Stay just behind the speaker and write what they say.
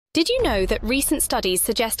Did you know that recent studies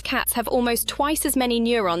suggest cats have almost twice as many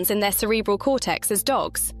neurons in their cerebral cortex as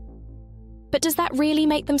dogs? But does that really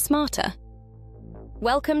make them smarter?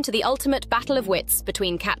 Welcome to the ultimate battle of wits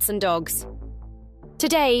between cats and dogs.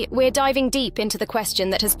 Today, we're diving deep into the question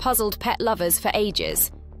that has puzzled pet lovers for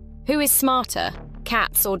ages. Who is smarter,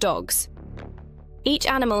 cats or dogs? Each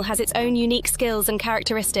animal has its own unique skills and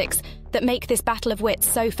characteristics that make this battle of wits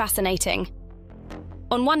so fascinating.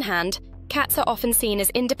 On one hand, cats are often seen as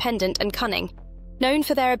independent and cunning, known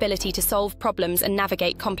for their ability to solve problems and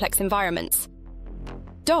navigate complex environments.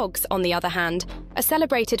 Dogs, on the other hand, are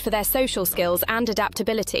celebrated for their social skills and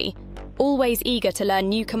adaptability, always eager to learn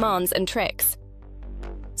new commands and tricks.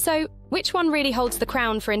 So, which one really holds the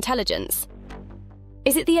crown for intelligence?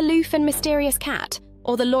 Is it the aloof and mysterious cat,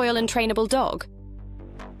 or the loyal and trainable dog?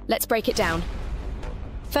 Let's break it down.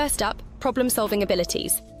 First up, problem-solving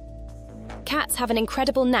abilities. Cats have an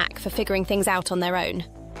incredible knack for figuring things out on their own.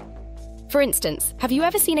 For instance, have you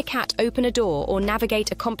ever seen a cat open a door or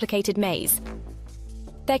navigate a complicated maze?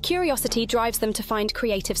 Their curiosity drives them to find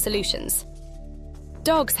creative solutions.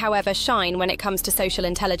 Dogs, however, shine when it comes to social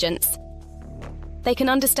intelligence. They can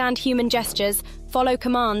understand human gestures, follow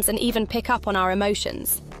commands, and even pick up on our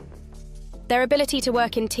emotions. Their ability to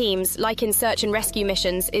work in teams, like in search and rescue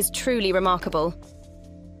missions, is truly remarkable.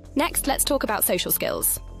 Next, let's talk about social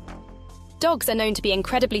skills. Dogs are known to be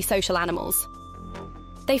incredibly social animals.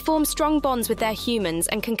 They form strong bonds with their humans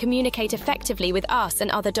and can communicate effectively with us and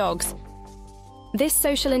other dogs. This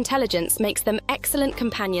social intelligence makes them excellent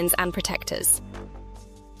companions and protectors.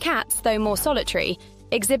 Cats, though more solitary,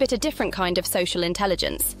 exhibit a different kind of social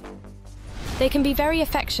intelligence. They can be very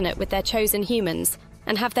affectionate with their chosen humans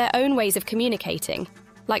and have their own ways of communicating,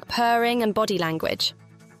 like purring and body language.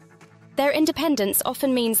 Their independence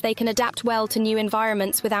often means they can adapt well to new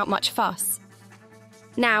environments without much fuss.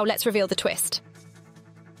 Now let's reveal the twist.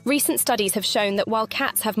 Recent studies have shown that while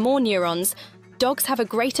cats have more neurons, dogs have a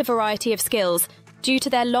greater variety of skills due to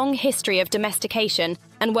their long history of domestication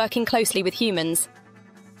and working closely with humans.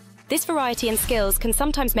 This variety in skills can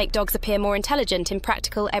sometimes make dogs appear more intelligent in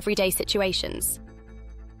practical, everyday situations.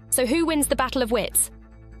 So who wins the battle of wits?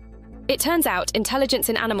 It turns out intelligence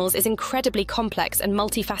in animals is incredibly complex and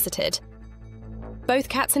multifaceted. Both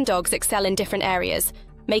cats and dogs excel in different areas,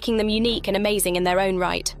 making them unique and amazing in their own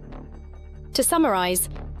right. To summarize,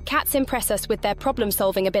 cats impress us with their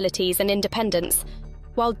problem-solving abilities and independence,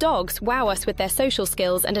 while dogs wow us with their social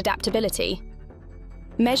skills and adaptability.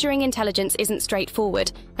 Measuring intelligence isn't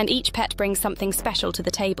straightforward, and each pet brings something special to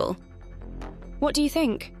the table. What do you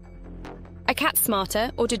think? Are cats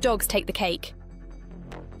smarter, or do dogs take the cake?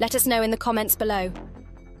 Let us know in the comments below.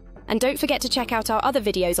 And don't forget to check out our other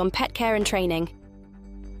videos on pet care and training.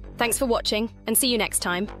 Thanks for watching, and see you next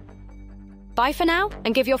time. Bye for now,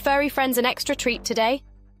 and give your furry friends an extra treat today.